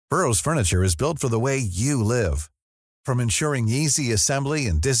Burrow's furniture is built for the way you live. From ensuring easy assembly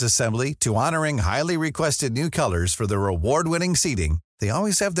and disassembly to honoring highly requested new colors for their award-winning seating, they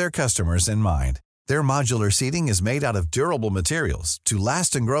always have their customers in mind. Their modular seating is made out of durable materials to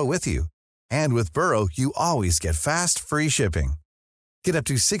last and grow with you. And with Burrow, you always get fast, free shipping. Get up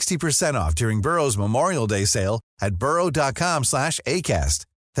to 60% off during Burrow's Memorial Day sale at burrow.com/ACAST.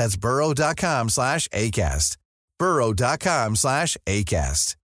 That's burrow.com/ACAST.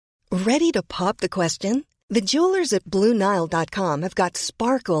 burrow.com/ACAST. Ready to pop the question? The jewelers at BlueNile.com have got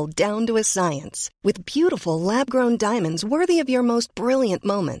sparkle down to a science with beautiful lab-grown diamonds worthy of your most brilliant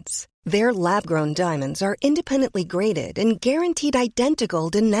moments. Their lab-grown diamonds are independently graded and guaranteed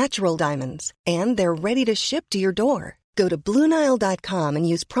identical to natural diamonds, and they're ready to ship to your door. Go to BlueNile.com and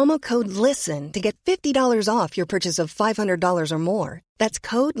use promo code LISTEN to get $50 off your purchase of $500 or more. That's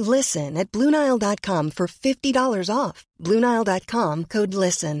code LISTEN at BlueNile.com for $50 off. BlueNile.com, code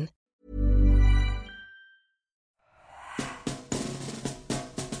LISTEN.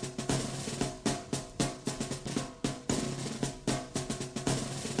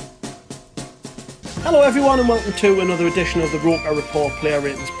 Hello everyone and welcome to another edition of the Roker Report Player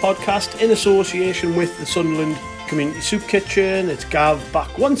Ratings podcast in association with the Sunderland Community Soup Kitchen. It's Gav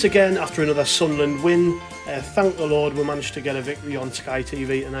back once again after another Sunderland win. Thank the Lord we managed to get a victory on Sky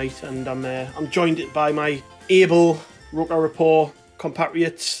TV tonight, and I'm joined by my able Roker Report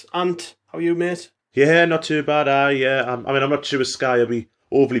compatriots. Ant, how are you, mate? Yeah, not too bad. I'm not sure Sky will be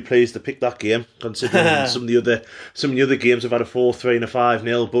overly pleased to pick that game, considering some of the other games have had a 4-3 and a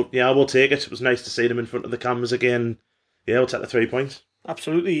 5-0. But yeah, we'll take it. It was nice to see them in front of the cameras again. Yeah, we'll take the 3 points.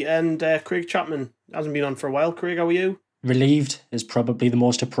 Absolutely. And Craig Chapman hasn't been on for a while. Craig, how are you? Relieved is probably the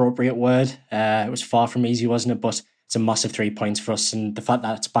most appropriate word. It was far from easy, wasn't it? But it's a massive 3 points for us, and the fact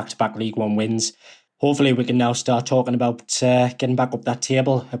that it's back-to-back League One wins. Hopefully we can now start talking about getting back up that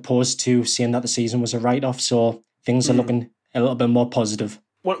table, opposed to saying that the season was a write-off. So things are looking a little bit more positive.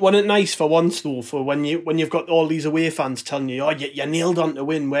 Wasn't it nice for once though, for when you've got all these away fans telling you, oh, you nailed on to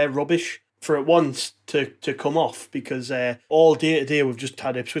win, we're rubbish, for it once to come off, because all day today we've just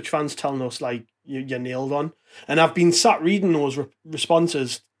had Ipswich fans telling us like you nailed on, and I've been sat reading those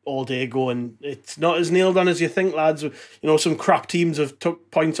responses all day going, it's not as nailed on as you think, lads. You know, some crap teams have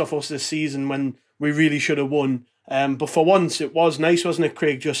took points off us this season when we really should have won. But for once, it was nice, wasn't it,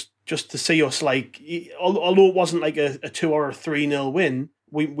 Craig, just to see us, like, although it wasn't like a 2 or a 3-0 win,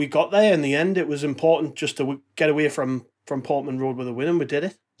 we got there in the end. It was important just to get away from Portman Road with a win, and we did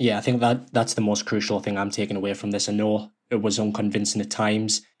it. Yeah, I think that's the most crucial thing I'm taking away from this. I know it was unconvincing at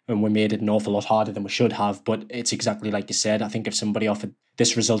times, and we made it an awful lot harder than we should have, but it's exactly like you said. I think if somebody offered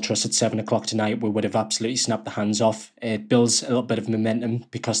this result to us at 7 o'clock tonight, we would have absolutely snapped the hands off. It builds a little bit of momentum,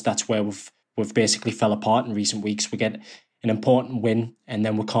 because that's where we've basically fell apart in recent weeks. We get an important win, and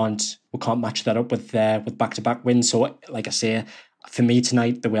then we can't match that up with back-to-back wins. So, like I say, for me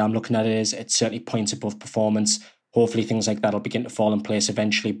tonight, the way I'm looking at it is it's certainly points above performance. Hopefully things like that will begin to fall in place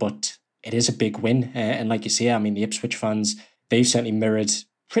eventually, but it is a big win. And like you say, I mean, the Ipswich fans, they've certainly mirrored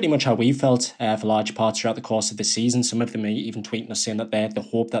pretty much how we felt for large parts throughout the course of the season. Some of them are even tweeting us saying that they had the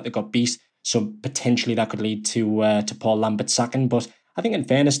hope that they got beat, so potentially that could lead to Paul Lambert sacking. But I think in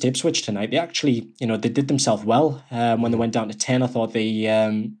fairness to Ipswich tonight, they actually, they did themselves well. When they went down to 10, I thought they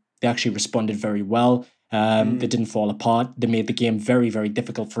actually responded very well. They didn't fall apart. They made the game very, very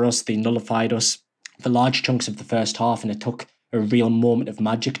difficult for us. They nullified us for large chunks of the first half, and it took a real moment of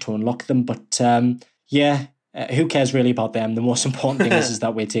magic to unlock them. But who cares really about them? The most important thing is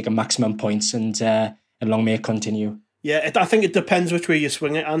that we're taking maximum points, and long may it continue. Yeah, I think it depends which way you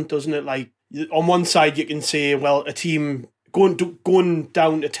swing it, Ant, doesn't it? Like, on one side you can say, well, a team going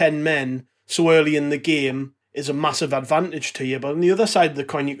down to 10 men so early in the game is a massive advantage to you. But on the other side of the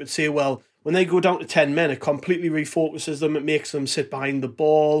coin, you could say, well, when they go down to 10 men, it completely refocuses them. It makes them sit behind the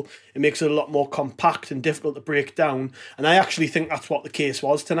ball. It makes it a lot more compact and difficult to break down. And I actually think that's what the case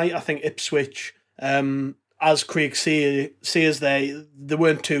was tonight. I think Ipswich, as Craig says they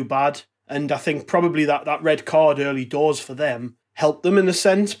weren't too bad. And I think probably that red card early doors for them helped them in a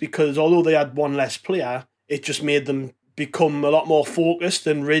sense, because although they had one less player, it just made them become a lot more focused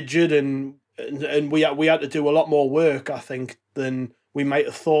and rigid, and we had to do a lot more work, I think, than we might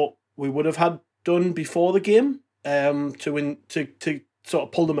have thought we would have had done before the game, to sort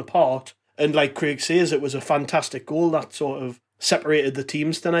of pull them apart. And like Craig says, it was a fantastic goal that sort of separated the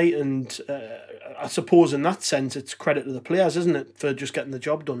teams tonight, and I suppose in that sense it's credit to the players, isn't it, for just getting the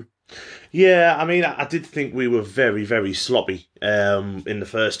job done. Yeah, I mean, I did think we were very, very sloppy in the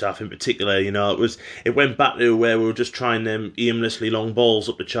first half in particular. It went back to where we were just trying them aimlessly long balls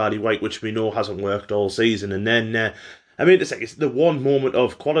up to Charlie White, which we know hasn't worked all season. And then I mean, it's the one moment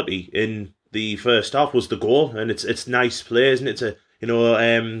of quality in the first half was the goal, and it's nice play, isn't it?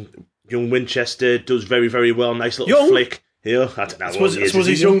 Young Winchester does very, very well. Nice little flick. Yeah, I don't know. I suppose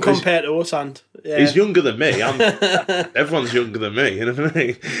he's young compared to us, and he's younger than me. Everyone's younger than me. You know what I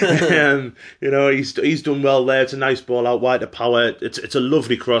mean? He's done well there. It's a nice ball out wide to Power. It's a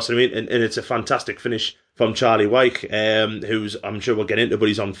lovely cross. I mean, and it's a fantastic finish from Charlie Wyke, who's, I'm sure we'll get into, but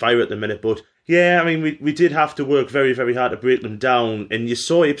he's on fire at the minute. But yeah, I mean, we did have to work very, very hard to break them down. And you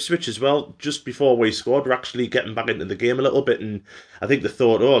saw Ipswich as well, just before we scored, we're actually getting back into the game a little bit. And I think they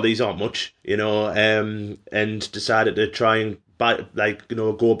thought, oh, these aren't much, and decided to try and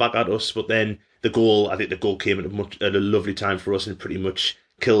go back at us. But then I think the goal came at a lovely time for us and pretty much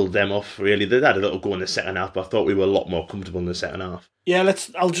killed them off, really. They had a little go in the second half, but I thought we were a lot more comfortable in the second half. Yeah,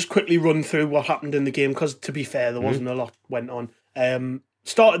 I'll just quickly run through what happened in the game, because to be fair, there wasn't a lot went on.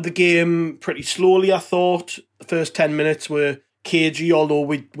 Started the game pretty slowly, I thought. The first 10 minutes were cagey, although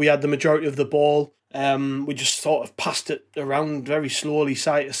we had the majority of the ball. We just sort of passed it around very slowly,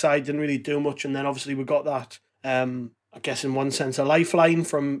 side to side, didn't really do much, and then obviously we got that, I guess in one sense, a lifeline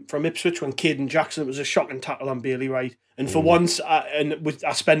from Ipswich when Caden Jackson, it was a shocking tackle on Bailey Wright. And for once,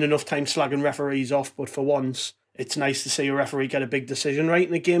 I spend enough time slagging referees off, but for once, it's nice to see a referee get a big decision right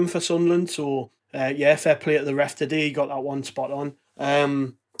in the game for Sunderland. So, fair play to the ref today. He got that one spot on.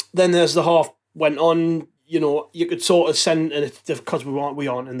 Then as the half went on, you could sort of sense, and it's because we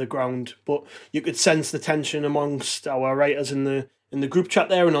aren't in the ground, but you could sense the tension amongst our writers in the group chat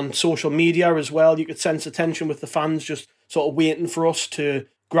there and on social media as well. You could sense the tension with the fans just sort of waiting for us to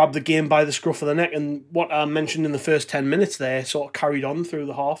grab the game by the scruff of the neck. And what I mentioned in the first 10 minutes there sort of carried on through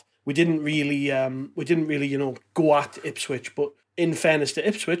the half. We didn't really, go at Ipswich, but in fairness to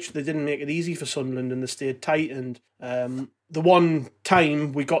Ipswich, they didn't make it easy for Sunderland and they stayed tight. And the one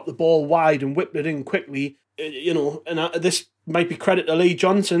time we got the ball wide and whipped it in quickly, this might be credit to Lee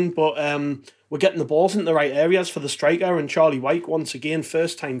Johnson, but we're getting the balls in the right areas for the striker. And Charlie Wyke, once again,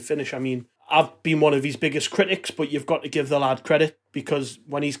 first time finish. I mean, I've been one of his biggest critics, but you've got to give the lad credit, because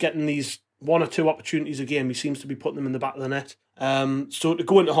when he's getting these one or two opportunities a game, he seems to be putting them in the back of the net. So to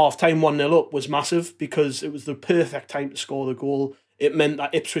go into half-time 1-0 up was massive, because it was the perfect time to score the goal. It meant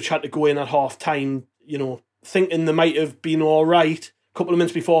that Ipswich had to go in at half-time, thinking they might have been all right. A couple of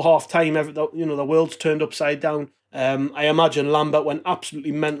minutes before half-time, the world's turned upside down. I imagine Lambert went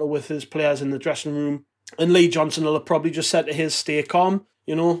absolutely mental with his players in the dressing room. And Lee Johnson will have probably just said to his, stay calm.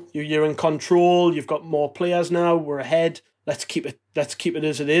 You're in control. You've got more players now. We're ahead. Let's keep it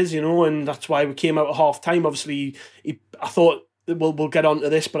as it is, and that's why we came out at half time. Obviously, I thought we'll get onto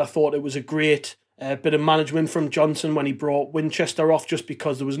this, but I thought it was a great bit of management from Johnson when he brought Winchester off, just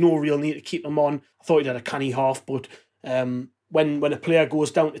because there was no real need to keep him on. I thought he did a canny half, but when a player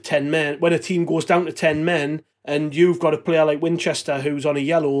goes down to 10 men, when a team goes down to 10 men, and you've got a player like Winchester who's on a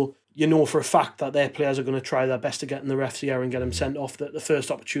yellow, you know for a fact that their players are going to try their best to get in the ref's ear and get him sent off the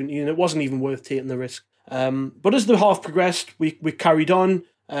first opportunity, and it wasn't even worth taking the risk. But as the half progressed, we carried on.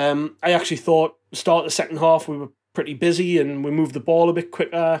 I actually thought the start of the second half we were pretty busy and we moved the ball a bit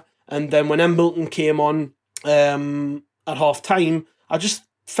quicker. And then when Embleton came on at half time, I just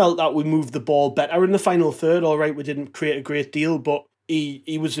felt that we moved the ball better in the final third. All right, we didn't create a great deal, but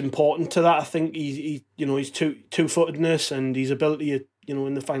he was important to that. I think his two-footedness and his ability,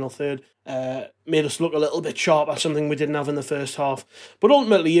 in the final third, made us look a little bit sharper, something we didn't have in the first half. But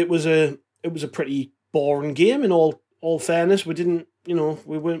ultimately, it was a pretty boring game. In all fairness, we didn't, we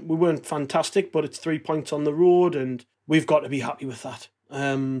weren't fantastic, but it's 3 points on the road, and we've got to be happy with that.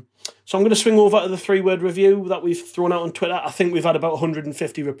 So I'm going to swing over to the 3-word review that we've thrown out on Twitter. I think we've had about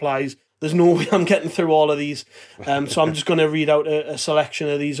 150 replies. There's no way I'm getting through all of these. So I'm just going to read out a selection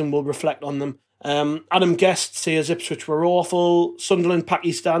of these and we'll reflect on them. Adam Guest says Ipswich were awful. Sunderland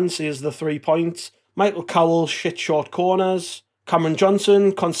Pakistan says the 3 points. Michael Cowell, shit short corners. Cameron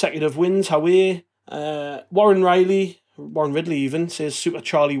Johnson, consecutive wins, Hawaii. Warren Ridley even, says Super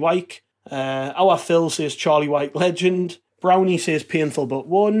Charlie Wyke. Our Phil says Charlie Wyke legend. Brownie says painful but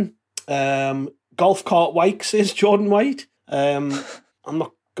won. Golf Cart Wyke says Jordan White. I'm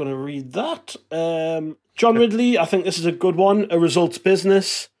not going to read that. John Ridley, I think this is a good one. A results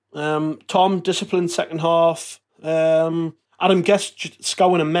business. Tom, disciplined second half. Adam Guest,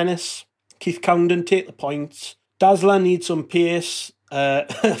 scouring a menace. Keith Cowden, take the points. Dazzler needs some pace.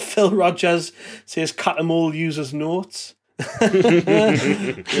 Phil Rogers says Catamole uses notes. Yeah,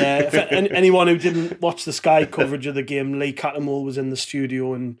 if anyone who didn't watch the Sky coverage of the game, Lee Catamole was in the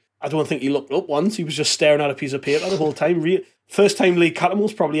studio and I don't think he looked up once. He was just staring at a piece of paper the whole time. First time Lee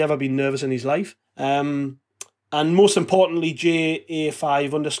Catamole's probably ever been nervous in his life. And most importantly,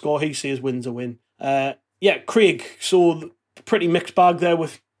 JA5_, he says wins a win. Yeah, Craig. So pretty mixed bag there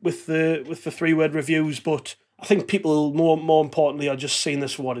with the 3-word reviews, but I think people more importantly are just seeing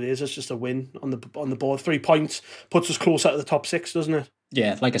this for what it is. It's just a win on the board. 3 points puts us closer to the top 6, doesn't it?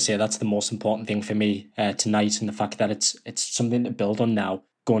 Yeah, like I say, that's the most important thing for me tonight, and the fact that it's something to build on now,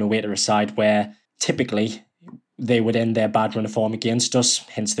 going away to a side where typically they would end their bad run of form against us,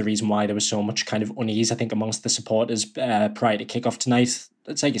 hence the reason why there was so much kind of unease, I think, amongst the supporters prior to kick-off tonight.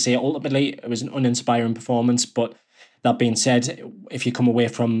 It's like you say, ultimately it was an uninspiring performance, but that being said, if you come away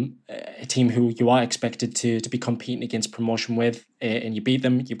from a team who you are expected to be competing against promotion with, and you beat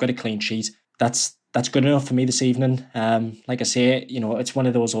them, you've got a clean sheet, that's good enough for me this evening. Like I say, it's one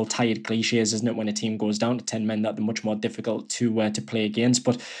of those old tired cliches, isn't it, when a team goes down to 10 men, that they're much more difficult to play against.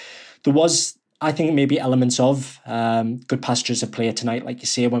 But there was, I think, maybe elements of good pastures of play tonight. Like you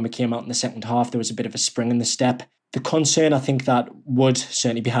say, when we came out in the second half, there was a bit of a spring in the step. The concern I think that would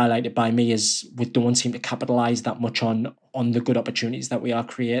certainly be highlighted by me is we don't seem to capitalise that much on the good opportunities that we are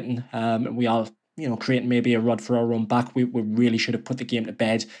creating. We are, creating maybe a rod for our own back. We really should have put the game to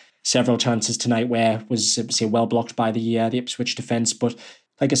bed. Several chances tonight where was well blocked by the Ipswich defence, but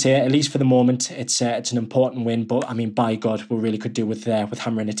like I say, at least for the moment, it's an important win. But I mean, by God, we really could do with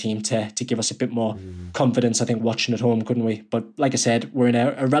hammering a team to give us a bit more confidence, I think, watching at home, couldn't we? But like I said, we're in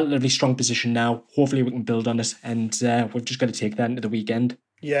a relatively strong position now. Hopefully we can build on it, and we've just got to take that into the weekend.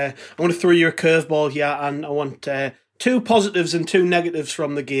 Yeah, I want to throw you a curveball here, and I want 2 positives and 2 negatives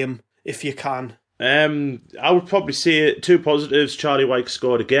from the game, if you can. I would probably say 2 positives. Charlie Wyke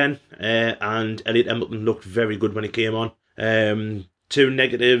scored again, and Elliot Embleton looked very good when he came on. 2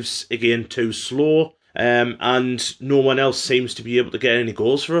 negatives, again, too slow, and no one else seems to be able to get any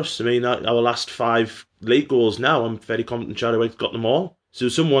goals for us. I mean, our last 5 league goals now, I'm very confident Charlie Wyke's got them all. So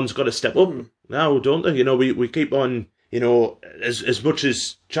someone's got to step up now, don't they? We keep on, as much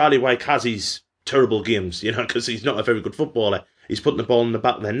as Charlie Wyke has his terrible games, because he's not a very good footballer, he's putting the ball in the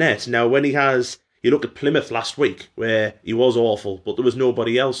back of the net. Now, when he has, you look at Plymouth last week, where he was awful, but there was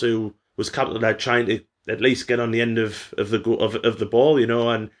nobody else who was capable trying to at least get on the end of the ball,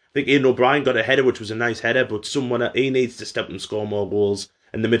 and I think Ian O'Brien got a header, which was a nice header, but he needs to step up and score more goals,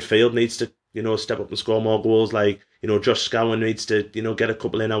 and the midfield needs to, step up and score more goals, like, Josh Scowen needs to, get a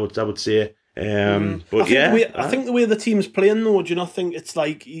couple in, I would say. But I think the way the team's playing, though, do you not think it's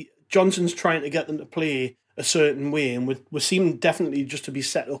like Johnson's trying to get them to play a certain way, and we seem definitely just to be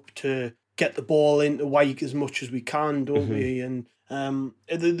set up to get the ball into Wyke as much as we can, don't we? And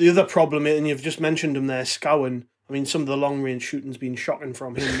the other problem, and you've just mentioned him there, Scowen. I mean, some of the long-range shooting's been shocking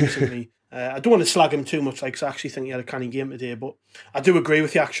from him recently. I don't want to slag him too much, because I actually think he had a canny game today, but I do agree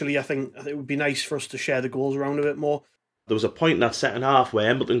with you, actually. I think it would be nice for us to share the goals around a bit more. There was a point in that second half where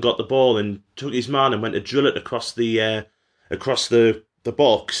Embleton got the ball and took his man and went to drill it across the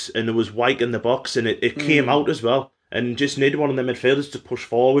box, and there was Wyke in the box, and it came out as well, and just needed one of the midfielders to push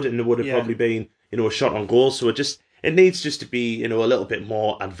forward, and there would have probably been, a shot on goal. So it needs just to be, a little bit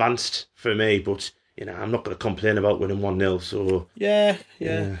more advanced for me, but I'm not going to complain about winning 1-0. So yeah.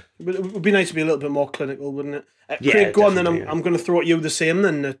 It would be nice to be a little bit more clinical, wouldn't it? Craig, go on then. I'm going to throw at you the same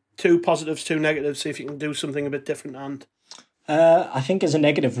then. 2 positives, 2 negatives. See if you can do something a bit different. And I think as a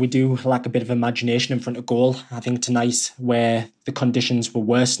negative, we do lack a bit of imagination in front of goal. I think tonight, where the conditions were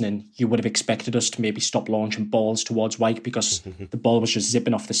worsening, you would have expected us to maybe stop launching balls towards Wyke, because the ball was just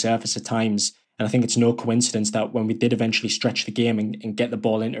zipping off the surface at times. And I think it's no coincidence that when we did eventually stretch the game and get the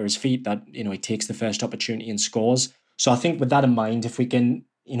ball into his feet, that, he takes the first opportunity and scores. So I think with that in mind, if we can,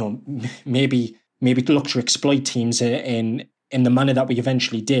 maybe look to exploit teams in the manner that we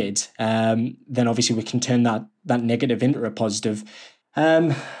eventually did, then obviously we can turn that negative into a positive.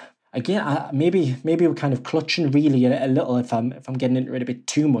 Again, maybe we're kind of clutching really a little if I'm getting into it a bit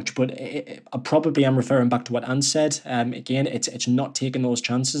too much, but I probably am referring back to what Anne said. Again, it's not taking those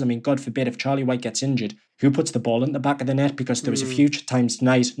chances. I mean, God forbid if Charlie Wyke gets injured, who puts the ball in the back of the net? Because there was a few times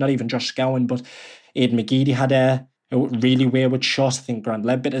tonight, not even Josh Scowen, but Aidan McGeady had a really wayward shot. I think Grant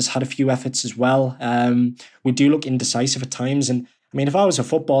Ledbetter's had a few efforts as well. We do look indecisive at times, and I mean, if I was a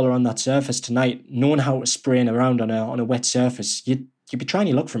footballer on that surface tonight, knowing how to spraying around on a wet surface, you'd be trying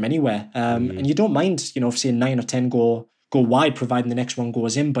to look from anywhere. And you don't mind, if say 9 or 10 go wide, providing the next one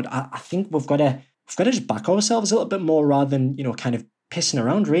goes in. But I think we've got to just back ourselves a little bit more, rather than, kind of pissing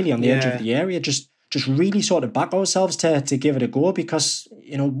around really on the edge of the area. Just really sort of back ourselves to give it a go, because,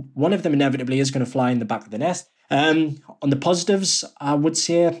 one of them inevitably is going to fly in the back of the net. On the positives, I would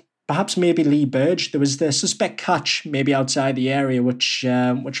say perhaps maybe Lee Burge. There was the suspect catch maybe outside the area, which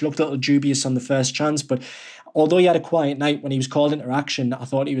looked a little dubious on the first chance, but although he had a quiet night when he was called into action, I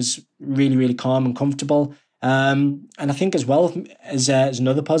thought he was really, really calm and comfortable. And I think as well as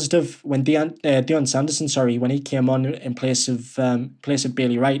another positive, when Dion Sanderson, when he came on in place of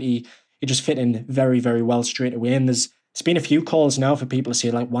Bailey Wright, he just fit in very, very well straight away. And there's been a few calls now for people to say,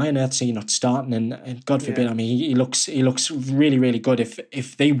 like, why on earth is he not starting? And God forbid, I mean, he looks really, really good.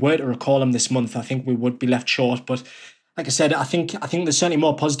 If they were to recall him this month, I think we would be left short. But like I said, I think there's certainly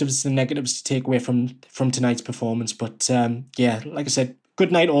more positives than negatives to take away from tonight's performance. But like I said,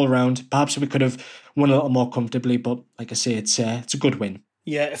 good night all round. Perhaps we could have won a little more comfortably, but like I say, it's a good win.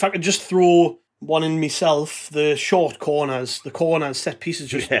 Yeah, if I could just throw one in myself, the short corners, set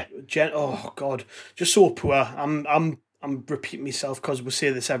pieces, oh God, just so poor. I'm repeating myself because we say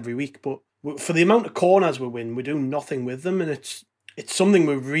this every week, but for the amount of corners we win, we do nothing with them, and it's something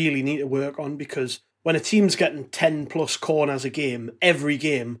we really need to work on, because when a team's getting 10 plus corners a game, every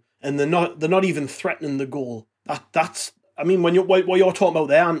game, and they're not even threatening the goal, that's. I mean, what you're talking about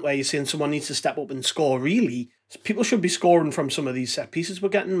there, where you're saying someone needs to step up and score, really, people should be scoring from some of these set pieces we're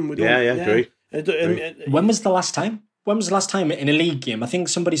getting. Agree. When was the last time? When was the last time in a league game? I think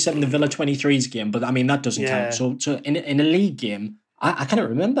somebody said in the Villa 23s game, but I mean, that doesn't count. So in a league game, I cannot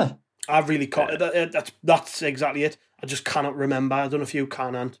remember. I really can't. That's exactly it. I just cannot remember. I don't know if you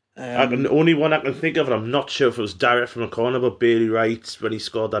can. The only one I can think of, and I'm not sure if it was direct from a corner, but Bailey Wright, when he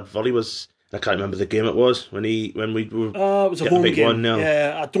scored that volley, was... I can't remember the game it was when we were. It was a home game. One now.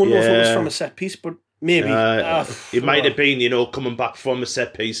 Yeah, I don't know if it was from a set piece, but maybe it might have been. Coming back from a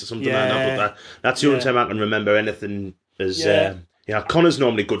set piece or something like that. But that's the only time I can remember anything. Connor's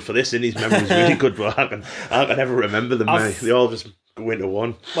normally good for this, and his memory's really good, but I can never remember them. They all just go into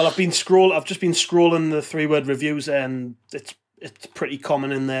one. Well, I've just been scrolling the 3-word reviews, and it's pretty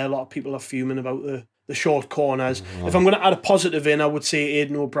common in there. A lot of people are fuming about the short corners. If I'm going to add a positive in, I would say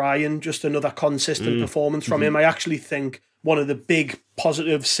Aidan O'Brien, just another consistent performance from him. I actually think one of the big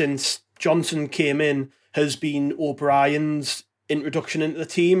positives since Johnson came in has been O'Brien's introduction into the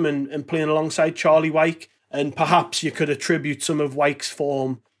team and playing alongside Charlie Wyke. And perhaps you could attribute some of Wyke's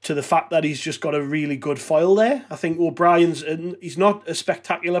form to the fact that he's just got a really good foil there. I think he's not a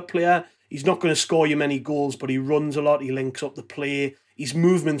spectacular player. He's not going to score you many goals, but he runs a lot. He links up the play. His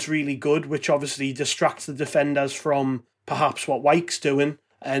movement's really good, which obviously distracts the defenders from perhaps what Wyke's doing.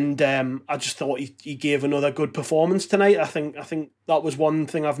 And I just thought he gave another good performance tonight. I think that was one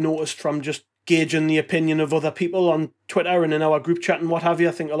thing I've noticed from just gauging the opinion of other people on Twitter and in our group chat and what have you.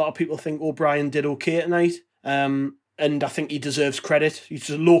 I think a lot of people think O'Brien did okay tonight. And I think he deserves credit. He's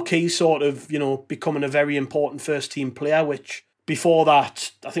just low-key sort of, becoming a very important first-team player, which before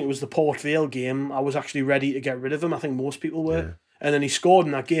that, I think it was the Port Vale game, I was actually ready to get rid of him. I think most people were. Yeah. And then he scored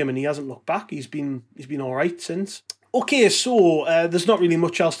in that game and he hasn't looked back. He's been all right since. Okay, so there's not really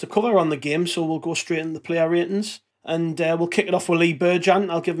much else to cover on the game, so we'll go straight into the player ratings. And we'll kick it off with Lee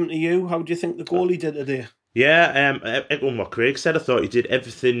Burgant. I'll give him to you. How do you think the goalie did today? Yeah, echoing what Craig said, I thought he did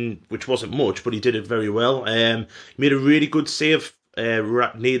everything, which wasn't much, but he did it very well. He made a really good save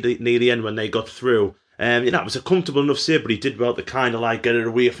near the end when they got through. It was a comfortable enough save, but he did well to kind of like get it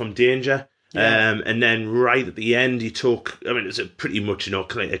away from danger. Yeah. And then right at the end, he took, it's a pretty much,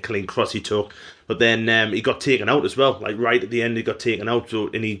 a clean cross he took, but then he got taken out as well. Like right at the end, he got taken out,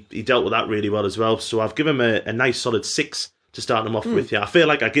 and he dealt with that really well as well. So I've given him a nice solid 6 to start him off with. Yeah, I feel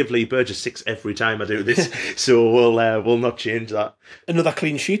like I give Lee Burgess 6 every time I do this, so we'll not change that. Another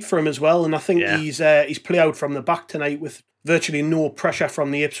clean sheet for him as well, and I think he's play out from the back tonight with virtually no pressure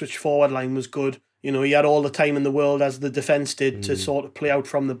from the Ipswich forward line was good. He had all the time in the world, as the defence did, to sort of play out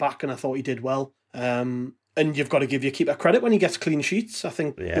from the back, and I thought he did well. And you've got to give your keeper credit when he gets clean sheets. I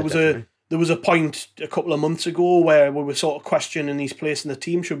think there was a point a couple of months ago where we were sort of questioning his place in the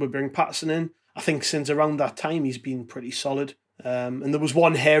team. Should we bring Patterson in? I think since around that time he's been pretty solid. And there was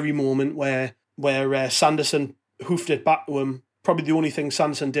one hairy moment where Sanderson hoofed it back to him. Probably the only thing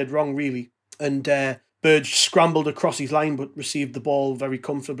Sanderson did wrong, really. And Burge scrambled across his line but received the ball very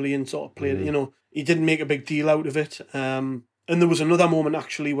comfortably and sort of played it. He didn't make a big deal out of it. And there was another moment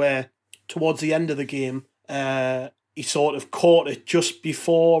actually where towards the end of the game, he sort of caught it just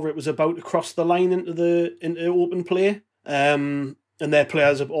before it was about to cross the line into open play. And their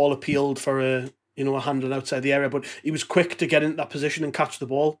players have all appealed for a handle outside the area, but he was quick to get into that position and catch the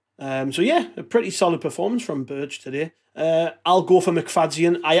ball. A pretty solid performance from Burge today. I'll go for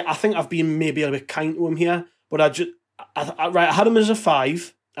McFadzean. I think I've been maybe a bit kind to him here, but I had him as a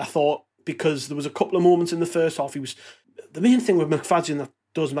 5. I thought, because there was a couple of moments in the first half, the main thing with McFadzean that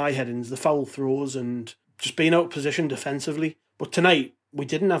does my head in is the foul throws and just being out of position defensively. But tonight, we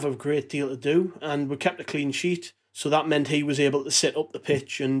didn't have a great deal to do, and we kept a clean sheet. So that meant he was able to sit up the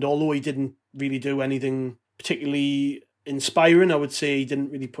pitch, and although he didn't really do anything particularly inspiring, I would say he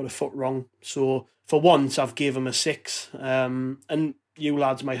didn't really put a foot wrong. So for once, I've gave him a 6. And you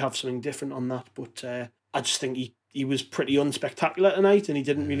lads might have something different on that, but I just think he was pretty unspectacular tonight, and he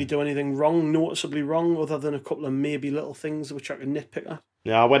didn't really do anything noticeably wrong, other than a couple of maybe little things which I could nitpick at.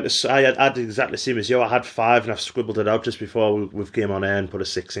 Yeah, I had exactly the same as you. I had 5 and I've scribbled it out just before we came on air and put a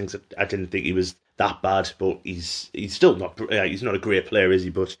 6 in. I didn't think he was that bad, but he's still not. He's not a great player, is he?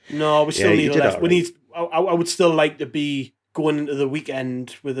 But no, we still need a left. Right. We need. I would still like to be going into the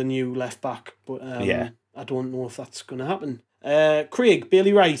weekend with a new left back, but I don't know if that's going to happen. Craig,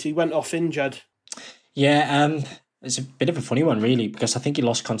 Bailey Wright, he went off injured. Yeah, it's a bit of a funny one, really, because I think he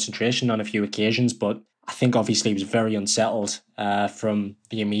lost concentration on a few occasions, but I think obviously he was very unsettled from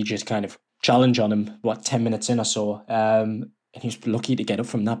the immediate kind of challenge on him, 10 minutes in or so. And he was lucky to get up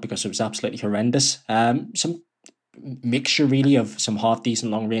from that because it was absolutely horrendous. Some mixture, really, of some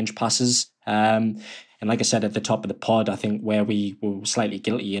half-decent long-range passes. And like I said at the top of the pod, I think where we were slightly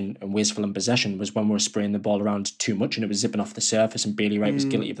guilty and wasteful in possession was when we were spraying the ball around too much and it was zipping off the surface, and Bailey Wright was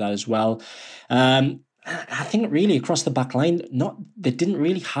guilty of that as well. I think really across the back line, they didn't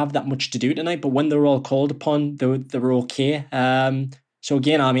really have that much to do tonight, but when they were all called upon, they were okay. So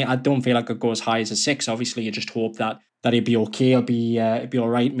again, I mean, I don't feel like it goes as high as a 6. Obviously, you just hope that he'd be okay, he'll be all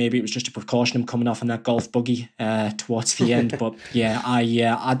right. Maybe it was just a precaution, him coming off in that golf buggy towards the end. But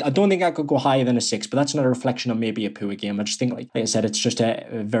I don't think I could go higher than a 6, but that's not a reflection on maybe a poor game. I just think, like I said, it's just a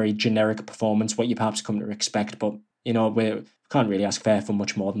very generic performance, what you perhaps come to expect. But, we can't really ask for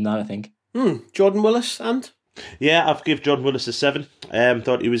much more than that, I think. Jordan Willis, and? Yeah, I've given Jordan Willis a 7.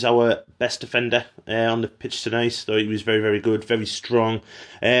 Thought he was our best defender on the pitch tonight. Thought he was very, very good, very strong.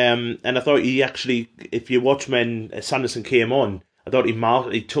 And I thought he actually, if you watch when Sanderson came on, I thought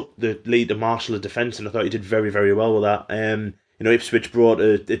he took the lead to marshal the defence, and I thought he did very, very well with that. Ipswich brought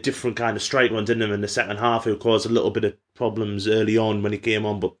a different kind of strike one, didn't him, in the second half, who caused a little bit of problems early on when he came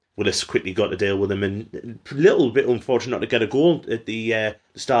on, but Willis quickly got to deal with him, and a little bit unfortunate not to get a goal at the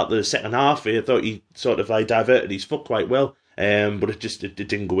start of the second half. I thought he sort of diverted his foot quite well, but it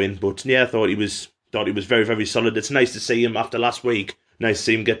didn't go in. But yeah, I thought he was very, very solid. It's nice to see him after last week. Nice to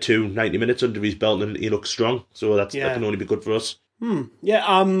see him get 90 minutes under his belt, and he looks strong. So that can only be good for us. Yeah,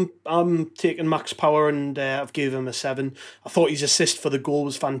 I'm taking Max Power, and I've given him a 7. I thought his assist for the goal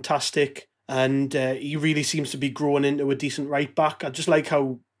was fantastic, and he really seems to be growing into a decent right back. I just like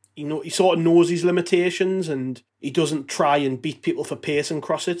how he sort of knows his limitations, and he doesn't try and beat people for pace and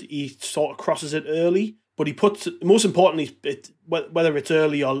cross it. He sort of crosses it early, but he puts, most importantly, whether it's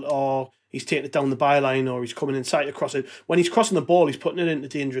early or he's taking it down the byline or he's coming inside to cross it, when he's crossing the ball, he's putting it into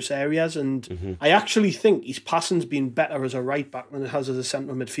dangerous areas. And I actually think his passing's been better as a right back than it has as a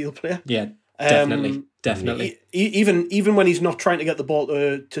central midfield player. Yeah, definitely. Even when he's not trying to get the ball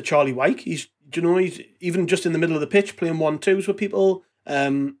to Charlie Wyke, he's even just in the middle of the pitch playing 1-2s with people.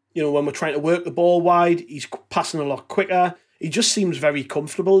 When we're trying to work the ball wide, he's passing a lot quicker. He just seems very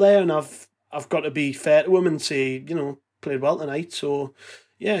comfortable there, and I've got to be fair to him and say, played well tonight. So,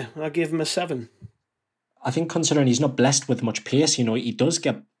 yeah, I gave him a 7. I think considering he's not blessed with much pace, he does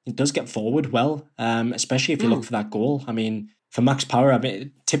get forward well, especially if you look for that goal. I mean, for Max Power,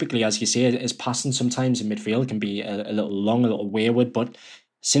 typically, as you say, his passing sometimes in midfield can be a little long, a little wayward, but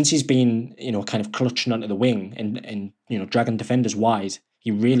since he's been, kind of clutching onto the wing and dragging defenders wide, he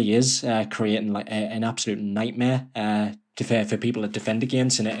really is creating like an absolute nightmare for people to defend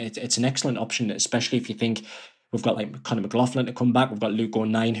against, and it's an excellent option, especially if you think we've got like Conor McLaughlin to come back, we've got Luke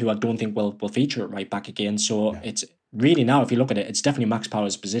O'Nien, who I don't think will feature at right back again. So it's really now, if you look at it, it's definitely Max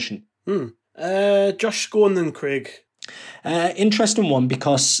Power's position. Josh Scowen then, Craig. Interesting one,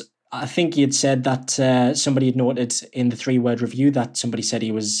 because I think he had said that somebody had noted in the 3-word review that somebody said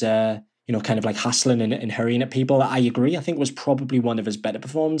he was, kind of like hassling and hurrying at people. I agree. I think it was probably one of his better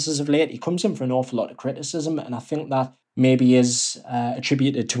performances of late. He comes in for an awful lot of criticism, and I think that maybe is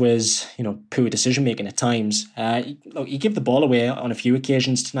attributed to his, poor decision making at times. He gave the ball away on a few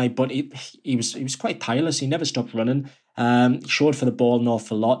occasions tonight, but he was quite tireless. He never stopped running. He showed for the ball an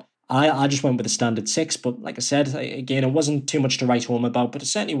awful lot. I just went with a standard 6, but like I said, again, it wasn't too much to write home about, but it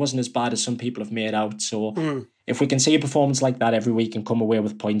certainly wasn't as bad as some people have made out. So if we can see a performance like that every week and come away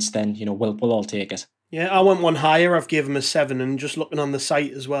with points, then, we'll all take it. Yeah, I went one higher. I've given him a 7, and just looking on the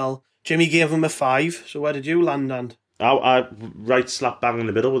site as well, Jimmy gave him a 5. So where did you land, and? I right slap bang in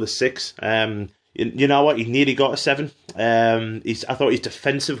the middle with a 6. You know what? He nearly got a 7. I thought his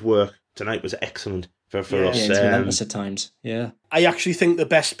defensive work tonight was excellent for us. Yeah, it's relentless at times. Yeah. I actually think the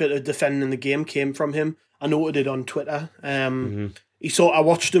best bit of defending in the game came from him. I noted it on Twitter. I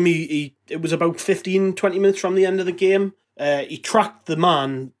watched him. It was about 15, 20 minutes from the end of the game. He tracked the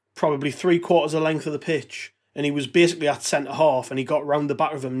man probably 3/4 the length of the pitch, and he was basically at centre half, and he got round the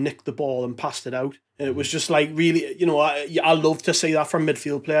back of him, nicked the ball and passed it out. And it was just like really, I love to see that from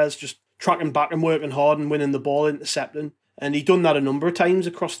midfield players, just tracking back and working hard and winning the ball, intercepting. And he done that a number of times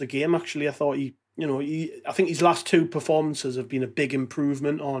across the game. Actually, I thought I think his last 2 performances have been a big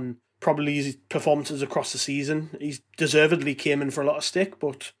improvement on probably his performances across the season. He's deservedly came in for a lot of stick,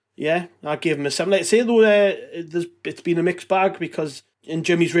 but yeah, I gave him a 7. Like I say though, it's been a mixed bag, because in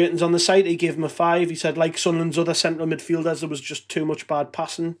Jimmy's ratings on the site, he gave him a 5. He said, like Sunderland's other central midfielders, there was just too much bad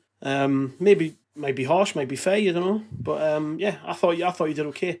passing. Maybe might be harsh, might be fair, you don't know. But yeah, I thought you did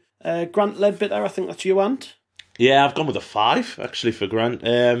okay. Grant Leadbitter, I think that's you, Ant. Yeah, I've gone with a 5 actually for Grant.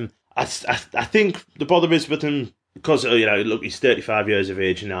 I think the bother is with him because look, he's 35 years of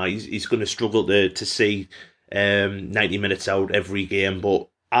age now. He's going to struggle to see 90 minutes out every game. But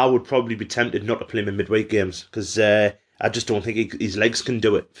I would probably be tempted not to play him in midweek games, because I just don't think his legs can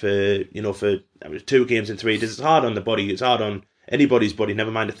do it for 2 games in 3 days. It's hard on the body. It's hard on anybody's body, never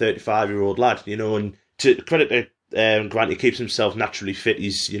mind a 35-year-old lad. And to credit to Grant, he keeps himself naturally fit.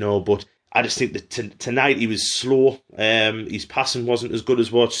 But I just think that tonight he was slow. His passing wasn't as good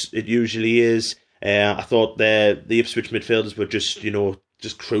as what it usually is. I thought the Ipswich midfielders were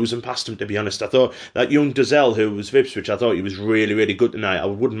just cruising past him, to be honest. I thought that young Dozzell, who was Ipswich, I thought he was really, really good tonight. I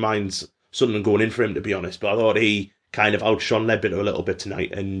wouldn't mind Sunderland going in for him, to be honest, but I thought he kind of outshone Leadbitter a little bit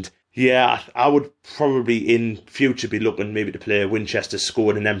tonight. And yeah, I would probably in future be looking maybe to play Winchester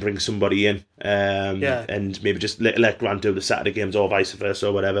scored and then bring somebody in. And maybe just let Grant do the Saturday games or vice versa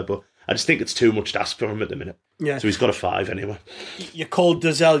or whatever. But I just think it's too much to ask for him at the minute. Yeah. So he's got a 5 anyway. You called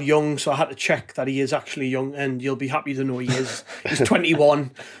Dozzell young, so I had to check that he is actually young, and you'll be happy to know he is. He's 21.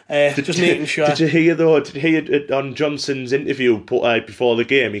 Just making sure. Did you hear on Johnson's interview before the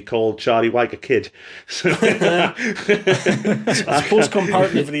game, he called Charlie Wyke a kid? I suppose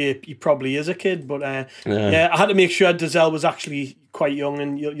comparatively he probably is a kid, but yeah, I had to make sure Dozzell was actually quite young,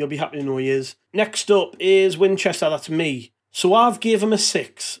 and you'll be happy to know he is. Next up is Winchester, that's me. So I've gave him a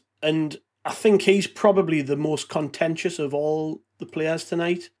 6, and I think he's probably the most contentious of all the players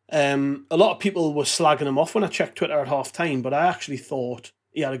tonight. A lot of people were slagging him off when I checked Twitter at half time, but I actually thought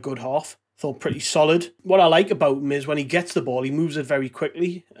he had a good half. Thought pretty solid. What I like about him is when he gets the ball, he moves it very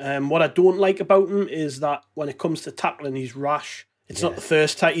quickly. What I don't like about him is that when it comes to tackling, he's rash. It's not the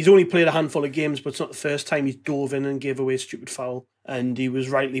first time. He's only played a handful of games, but it's not the first time he's dove in and gave away a stupid foul. And he was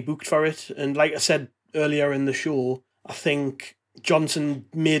rightly booked for it. And like I said earlier in the show, I think Johnson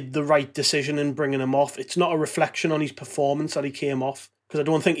made the right decision in bringing him off. It's not a reflection on his performance that he came off, because I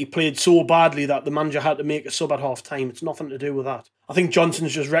don't think he played so badly that the manager had to make a sub at half time. It's nothing to do with that. I think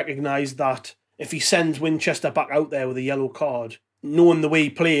Johnson's just recognised that if he sends Winchester back out there with a yellow card, knowing the way he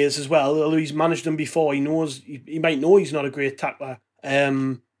plays as well, although he's managed him before, he might know he's not a great tackler.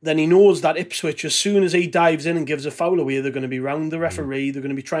 Then he knows that Ipswich, as soon as he dives in and gives a foul away, they're going to be round the referee. They're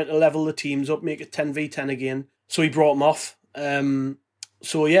going to be trying to level the teams up, make it 10v10 again. So he brought him off.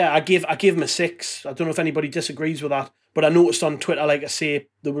 So yeah, I give him a 6. I don't know if anybody disagrees with that, but I noticed on Twitter, like I say,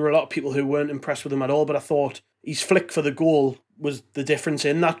 there were a lot of people who weren't impressed with him at all, but I thought his flick for the goal was the difference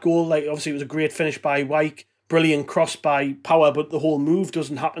in that goal. Like, obviously it was a great finish by Wyke, brilliant cross by Power, but the whole move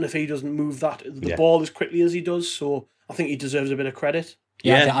doesn't happen if he doesn't move the ball as quickly as he does. So I think he deserves a bit of credit.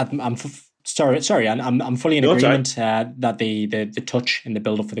 Yeah, I'm sorry, I'm fully in agreement that the touch in the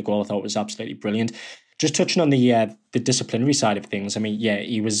build up for the goal I thought was absolutely brilliant. Just touching on the disciplinary side of things, I mean, yeah,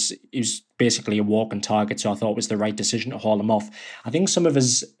 he was basically a walking target, so I thought it was the right decision to haul him off. I think some of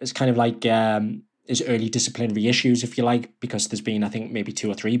his kind of like his early disciplinary issues, if you like, because there's been, I think, maybe 2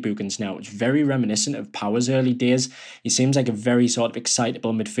 or 3 bookings now. It's very reminiscent of Power's early days. He seems like a very sort of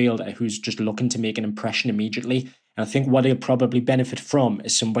excitable midfielder who's just looking to make an impression immediately. And I think what he'll probably benefit from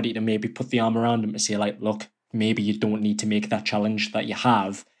is somebody to maybe put the arm around him and say, like, look, maybe you don't need to make that challenge that you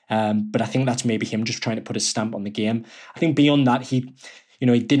have. But I think that's maybe him just trying to put a stamp on the game. I think beyond that, he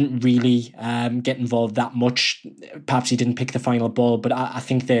didn't really get involved that much. Perhaps he didn't pick the final ball, but I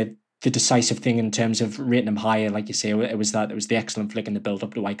think the decisive thing in terms of rating him higher, like you say, it was the excellent flick in the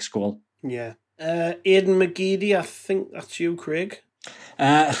build-up to Wyke's goal. Yeah. Aidan McGeady, I think that's you, Craig.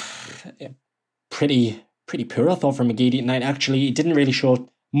 Pretty poor, I thought, from McGeady tonight. Actually, he didn't really show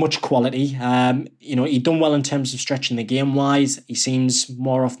much quality. He'd done well in terms of stretching the game wise. He seems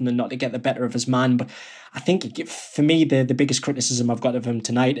more often than not to get the better of his man. But I think for me, the biggest criticism I've got of him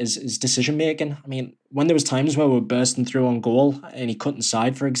tonight is decision making. I mean, when there was times where we were bursting through on goal and he cut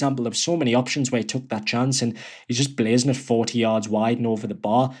inside, for example, there were so many options where he took that chance and he's just blazing it 40 yards wide and over the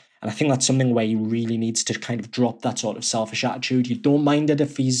bar. And I think that's something where he really needs to kind of drop that sort of selfish attitude. You don't mind it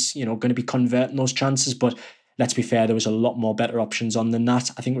if he's, going to be converting those chances, but let's be fair, there was a lot more better options on than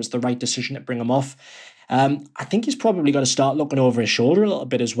that. I think it was the right decision to bring him off. I think he's probably got to start looking over his shoulder a little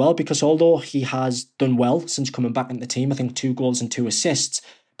bit as well, because although he has done well since coming back into the team, I think 2 goals and 2 assists.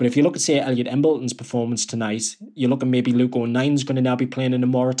 But if you look at, say, Elliot Embleton's performance tonight, you look at maybe Luke O'Nine's going to now be playing in a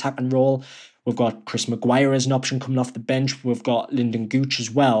more attacking role. We've got Chris Maguire as an option coming off the bench. We've got Lyndon Gooch as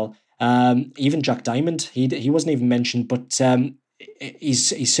well. Even Jack Diamond, he wasn't even mentioned, but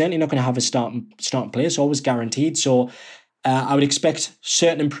he's certainly not going to have a starting place, always guaranteed. So I would expect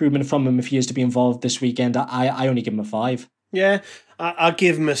certain improvement from him if he is to be involved this weekend. I only give him a 5. Yeah, I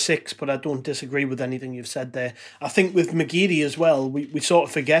give him a 6, but I don't disagree with anything you've said there. I think with McGeady as well, we sort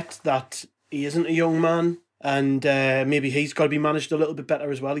of forget that he isn't a young man, and maybe he's got to be managed a little bit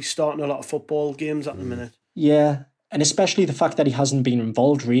better as well. He's starting a lot of football games at the minute. Yeah, and especially the fact that he hasn't been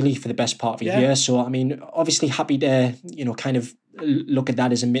involved really for the best part of a year. So, I mean, obviously happy to, kind of look at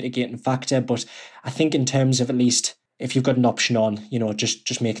that as a mitigating factor. But I think in terms of at least, if you've got an option on,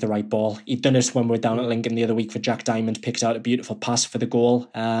 just make the right ball. He'd done it when we were down at Lincoln the other week for Jack Diamond, picked out a beautiful pass for the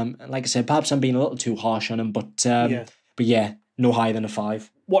goal. And like I said, perhaps I'm being a little too harsh on him, but yeah, no higher than a 5.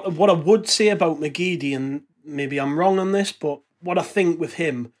 What I would say about McGeady, and maybe I'm wrong on this, but what I think with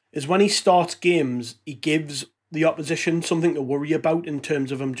him is when he starts games, he gives the opposition something to worry about in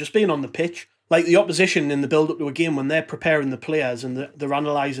terms of him just being on the pitch. Like the opposition in the build-up to a game, when they're preparing the players and they're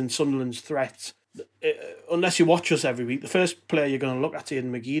analysing Sunderland's threats, unless you watch us every week, the first player you're going to look at is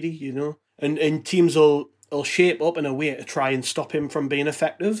Aidan McGeady, and teams will shape up in a way to try and stop him from being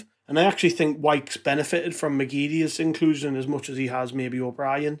effective. And I actually think Wyke's benefited from McGeady's inclusion as much as he has maybe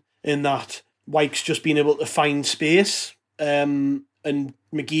O'Brien, in that Wyke's just been able to find space, and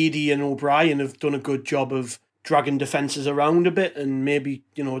McGeady and O'Brien have done a good job of dragging defences around a bit and maybe,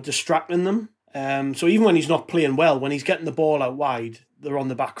 distracting them. So even when he's not playing well, when he's getting the ball out wide, they're on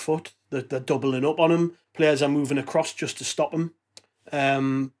the back foot. They're doubling up on him. Players are moving across just to stop him.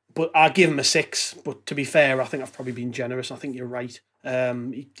 But I give him a 6. But to be fair, I think I've probably been generous. I think you're right.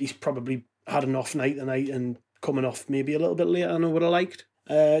 He's probably had an off night tonight and coming off maybe a little bit later than I would have liked.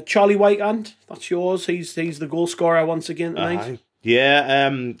 Charlie Whitehand, that's yours. He's the goal scorer once again tonight.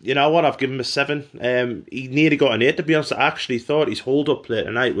 Yeah, you know what? I've given him a 7. He nearly got an 8, to be honest. I actually thought his hold-up play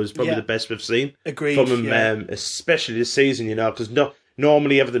tonight was probably the best we've seen. Agreed, from him, especially this season, because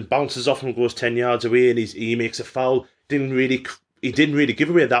normally everything bounces off him and goes 10 yards away and he makes a foul. He didn't really give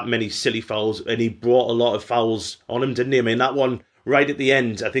away that many silly fouls, and he brought a lot of fouls on him, didn't he? I mean, that one right at the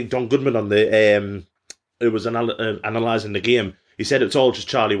end, I think Don Goodman on the it was analysing the game. He said it's all just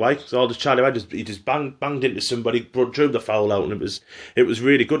Charlie White. It's all just Charlie White. He just banged into somebody, drew the foul out, and it was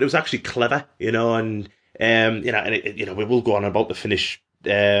really good. It was actually clever, and we will go on about the finish.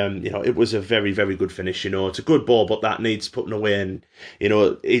 It was a very, very good finish. It's a good ball, but that needs putting away, and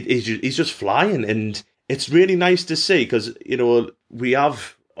he's just flying, and it's really nice to see because we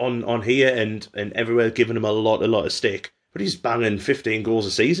have on here and everywhere given him a lot of stick, but he's banging 15 goals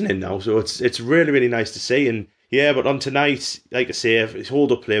a season in now, so it's really, really nice to see. And yeah, but on tonight, like I say, his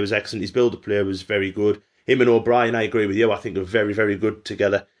hold-up play was excellent. His build-up play was very good. Him and O'Brien, I agree with you. I think they're very, very good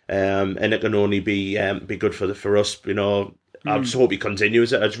together, and it can only be good for us. I just hope he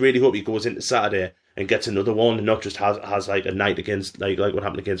continues it. I just really hope he goes into Saturday and gets another one, and not just has like a night against like what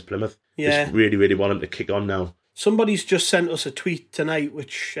happened against Plymouth. Yeah, just really, really want him to kick on now. Somebody's just sent us a tweet tonight,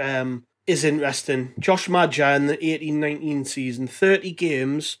 which is interesting. Josh Maja in the 18-19 season, 30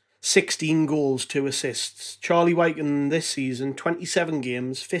 games. 16 goals, 2 assists. Charlie White in this season, 27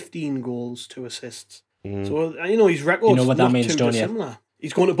 games, 15 goals, 2 assists. So, his records. You know what that means, don't you? Similar.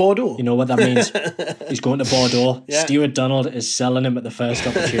 He's going to Bordeaux. You know what that means? He's going to Bordeaux. Yeah. Stuart Donald is selling him at the first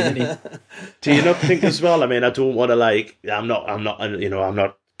opportunity. Do you not think as well? I mean, I don't want to I'm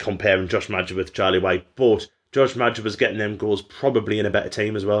not comparing Josh Maja with Charlie White, but Josh Maja was getting them goals probably in a better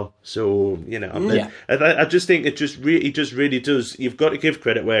team as well. So, I just think it just really does. You've got to give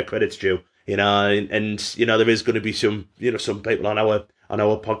credit where credit's due, and there is going to be some people on our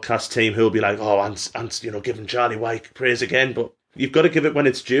podcast team who'll be like, oh, and giving Charlie White praise again, but you've got to give it when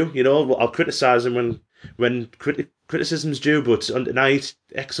it's due. I'll criticise him when criticism's due, but on tonight,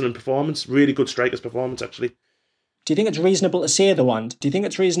 excellent performance, really good strikers performance actually. Do you think it's reasonable to say, though, and do you think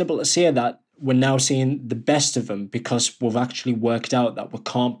it's reasonable to say that we're now seeing the best of them because we've actually worked out that we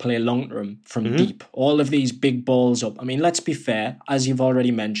can't play long term from deep? All of these big balls up. I mean, let's be fair, as you've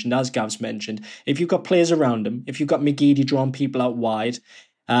already mentioned, as Gav's mentioned, if you've got players around him, if you've got McGeady drawing people out wide,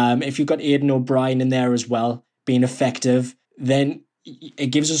 if you've got Aidan O'Brien in there as well, being effective, then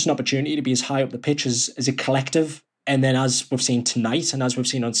it gives us an opportunity to be as high up the pitch as a collective. And then as we've seen tonight and as we've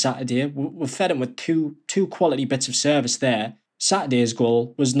seen on Saturday, we've fed him with two quality bits of service there. Saturday's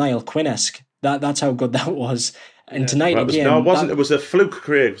goal was Niall Quinn-esque. That's how good that was. And tonight Well, again... No, it wasn't. It was a fluke,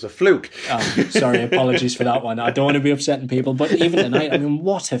 Craig. It was a fluke. Oh, sorry, apologies for that one. I don't want to be upsetting people. But even tonight, I mean,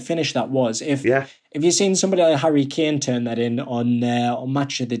 what a finish that was. If you've seen somebody like Harry Kane turn that in on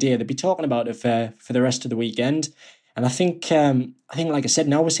Match of the Day, they'd be talking about it for the rest of the weekend. And I think, like I said,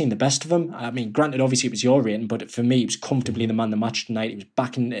 now we're seeing the best of him. I mean, granted, obviously it was your rating, but for me, he was comfortably the man of the match tonight. He was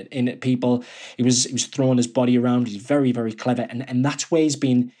backing it in at people. He was throwing his body around. He's very, very clever. And that's where he's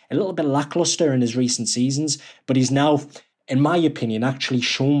been a little bit lackluster in his recent seasons. But he's now, in my opinion, actually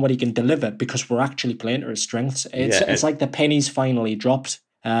shown what he can deliver because we're actually playing to his strengths. It's like the pennies finally dropped.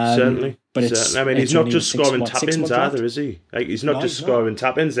 Certainly. But I mean, he's not just scoring tap-ins either, is he? Like, he's not just scoring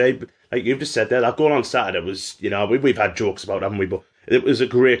tap-ins. Like you've just said there, that goal on Saturday was, we've had jokes about it, haven't we? But it was a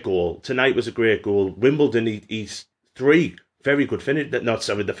great goal. Tonight was a great goal. Wimbledon, he's 3 very good finish. Not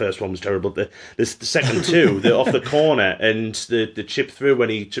sorry, the first one was terrible. The second 2, off the corner and the chip through when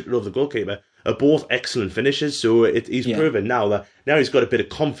he chipped it over the goalkeeper, are both excellent finishes. So he's proven now he's got a bit of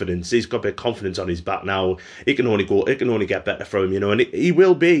confidence. He's got a bit of confidence on his back now. It can only get better for him, and he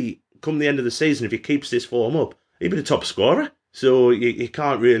will be, come the end of the season, if he keeps this form up, he'll be the top scorer. So you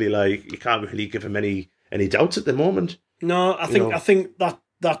can't really give him any doubts at the moment. No, I think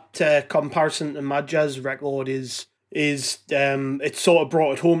that comparison to Madja's record is it sort of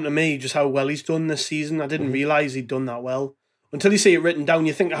brought it home to me just how well he's done this season. I didn't realise he'd done that well until you see it written down.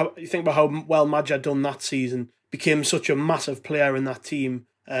 You think about how well Madja done that season, became such a massive player in that team,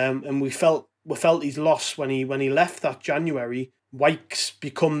 and we felt his loss when he left that January. Wyke's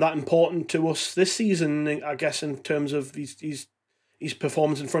become that important to us this season, I guess, in terms of his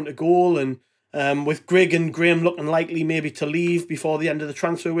performance in front of goal, and with Grigg and Graham looking likely maybe to leave before the end of the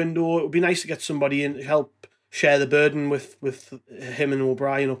transfer window, it would be nice to get somebody in to help share the burden with him and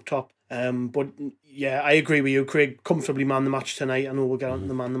O'Brien up top. But yeah, I agree with you, Craig. Comfortably man the match tonight. I know we'll get on to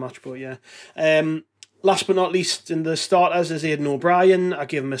the man the match, but yeah. Last but not least, in the starters is Aidan O'Brien. I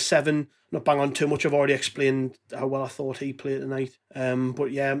give him a 7. Not bang on too much. I've already explained how well I thought he played tonight.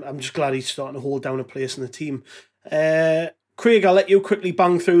 But yeah, I'm just glad he's starting to hold down a place in the team. Craig, I'll let you quickly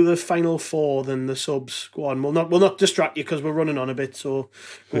bang through the final 4, then the subs. Go on. We'll not distract you because we're running on a bit. So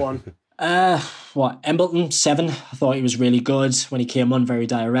go on. Embleton, 7. I thought he was really good when he came on, very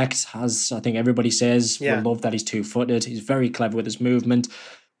direct, as I think everybody says. We love that he's 2-footed. He's very clever with his movement.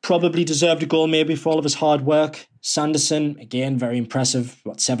 Probably deserved a goal maybe for all of his hard work. Sanderson, again, very impressive.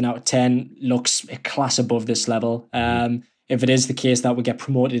 7 out of 10. Looks a class above this level. If it is the case that we get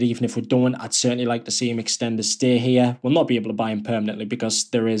promoted, even if we don't, I'd certainly like to see him extend his stay here. We'll not be able to buy him permanently because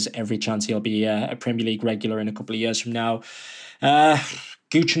there is every chance he'll be a Premier League regular in a couple of years from now.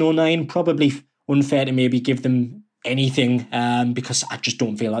 Gooch and 09, probably unfair to maybe give them anything because I just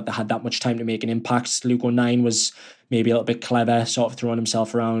don't feel like they had that much time to make an impact. Luke 09 was maybe a little bit clever, sort of throwing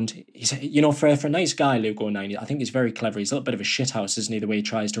himself around. He's, for a nice guy, Luke 09, I think he's very clever. He's a little bit of a shithouse, isn't he, the way he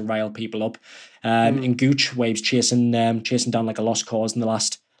tries to rile people up. And Gooch, where he was chasing down like a lost cause in the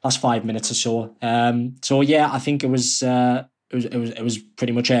last 5 minutes or so. So yeah, I think it was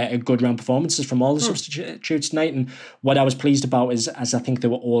pretty much a good round performances from all the substitutes tonight. And what I was pleased about is I think they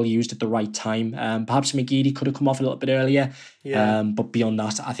were all used at the right time. Perhaps McGeady could have come off a little bit earlier. But beyond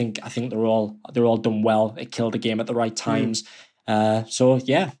that, I think they're all done well. It killed the game at the right times. So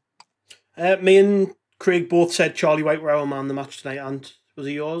yeah. Me and Craig both said Charlie Wyke were our man the match tonight, and was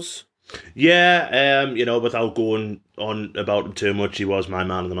he yours? Yeah, without going on about him too much, he was my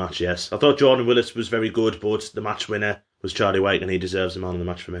man of the match, yes. I thought Jordan Willis was very good, but the match winner was Charlie Wyke, and he deserves the man of the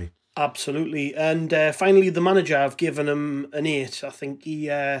match for me. Absolutely. And finally, the manager, I've given him an 8. I think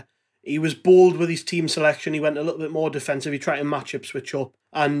he was bold with his team selection. He went a little bit more defensive. He tried to match up, switch up.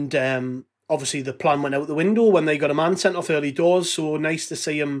 And obviously the plan went out the window when they got a man sent off early doors. So nice to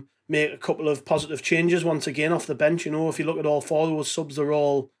see him make a couple of positive changes once again off the bench. If you look at all 4 of those subs, they're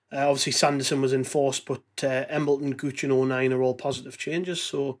all... obviously Sanderson was enforced, but Embleton, Gooch and 09 are all positive changes.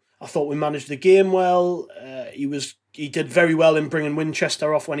 So I thought we managed the game well. He did very well in bringing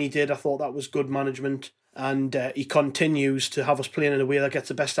Winchester off when he did. I thought that was good management. And he continues to have us playing in a way that gets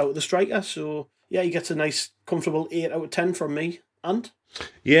the best out of the striker. So, yeah, he gets a nice, comfortable 8 out of 10 from me. And?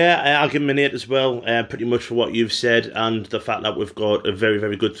 Yeah, I'll give him an 8 as well, pretty much for what you've said and the fact that we've got a very,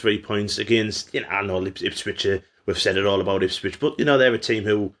 very good 3 points against, I know Ipswich, we've said it all about Ipswich, but, they're a team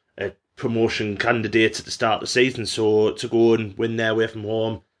who are promotion candidates at the start of the season. So to go and win their way from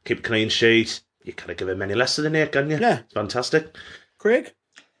home, keep a clean sheet, you can't give him any less than an 8, can you? Yeah. It's fantastic. Craig?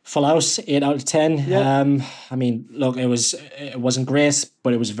 Full house, 8 out of 10. Yeah. I mean, look, it wasn't great,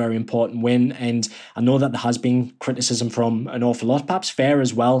 but it was a very important win. And I know that there has been criticism from an awful lot, perhaps fair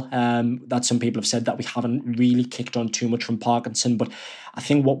as well, that some people have said that we haven't really kicked on too much from Parkinson. But I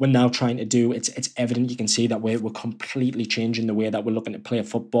think what we're now trying to do, it's evident. You can see that we're completely changing the way that we're looking to play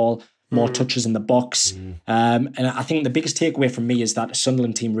football. More touches in the box. And I think the biggest takeaway from me is that a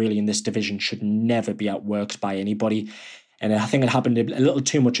Sunderland team really in this division should never be outworked by anybody. And I think it happened a little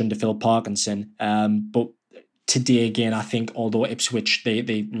too much under Phil Parkinson. But today, again, I think although Ipswich,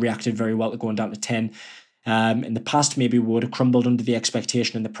 they reacted very well to going down to 10. In the past, maybe we would have crumbled under the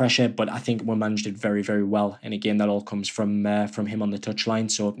expectation and the pressure, but I think we managed it very, very well. And again, that all comes from him on the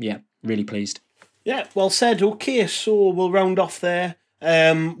touchline. So, yeah, really pleased. Yeah, well said. Okay, so we'll round off there.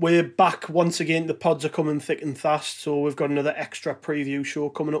 We're back once again. The pods are coming thick and fast, so we've got another extra preview show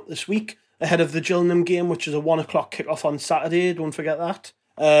coming up this week ahead of the Gillingham game, which is a 1 o'clock kickoff on Saturday. Don't forget that.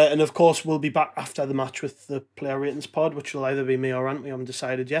 And of course, we'll be back after the match with the player ratings pod, which will either be me or Ant. We haven't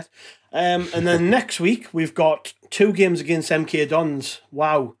decided yet. And then next week, we've got 2 games against MK Dons.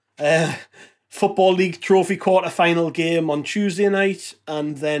 Wow. Football League Trophy quarter-final game on Tuesday night,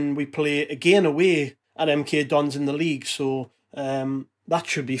 and then we play again away at MK Dons in the league. So that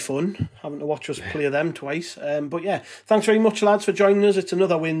should be fun, having to watch us play them twice. But yeah, thanks very much, lads, for joining us. It's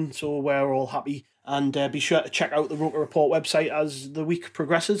another win, so we're all happy. And be sure to check out the Roker Report website as the week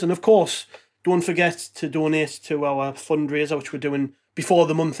progresses. And of course, don't forget to donate to our fundraiser, which we're doing before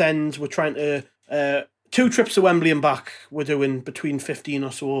the month ends. We're trying to 2 trips to Wembley and back. We're doing between 15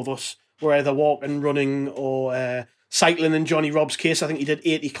 or so of us. We're either walking, running, or cycling. In Johnny Robb's case, I think he did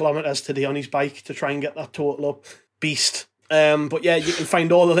 80 kilometres today on his bike to try and get that total up. Beast. But yeah, you can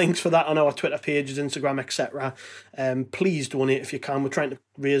find all the links for that on our Twitter pages, Instagram, etc. Please donate if you can. We're trying to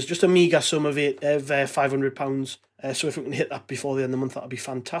raise just a meagre sum of £500. So if we can hit that before the end of the month, that'll be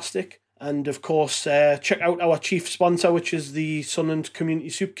fantastic. And of course, check out our chief sponsor, which is the Sunderland Community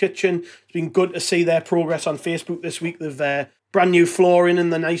Soup Kitchen. It's been good to see their progress on Facebook this week. They've brand new flooring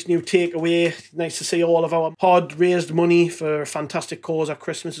and the nice new takeaway. Nice to see all of our pod raised money for a fantastic cause at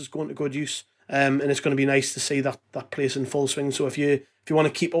Christmas is going to good use. And it's going to be nice to see that place in full swing. So if you want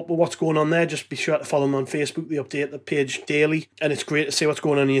to keep up with what's going on there, just be sure to follow them on Facebook. They update the page daily, and it's great to see what's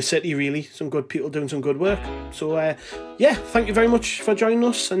going on in your city, really. Some good people doing some good work. So yeah, thank you very much for joining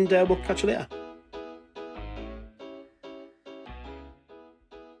us, and we'll catch you later.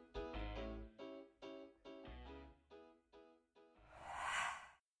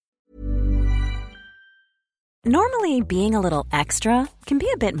 Normally, being a little extra can be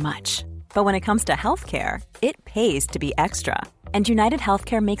a bit much. But when it comes to healthcare, it pays to be extra. And United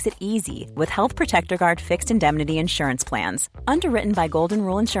Healthcare makes it easy with Health Protector Guard fixed indemnity insurance plans. Underwritten by Golden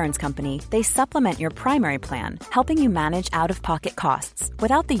Rule Insurance Company, they supplement your primary plan, helping you manage out-of-pocket costs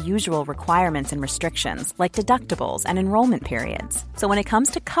without the usual requirements and restrictions like deductibles and enrollment periods. So when it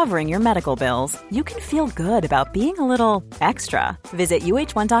comes to covering your medical bills, you can feel good about being a little extra. Visit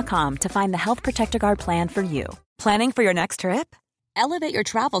uh1.com to find the Health Protector Guard plan for you. Planning for your next trip? Elevate your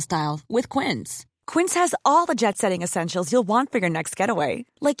travel style with Quince. Quince has all the jet-setting essentials you'll want for your next getaway,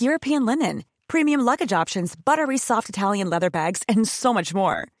 like European linen, premium luggage options, buttery soft Italian leather bags, and so much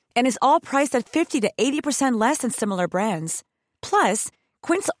more. And is all priced at 50 to 80% less than similar brands. Plus,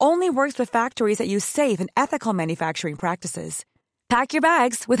 Quince only works with factories that use safe and ethical manufacturing practices. Pack your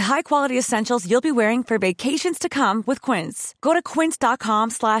bags with high-quality essentials you'll be wearing for vacations to come with Quince. Go to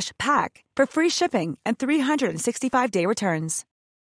quince.com/pack for free shipping and 365-day returns.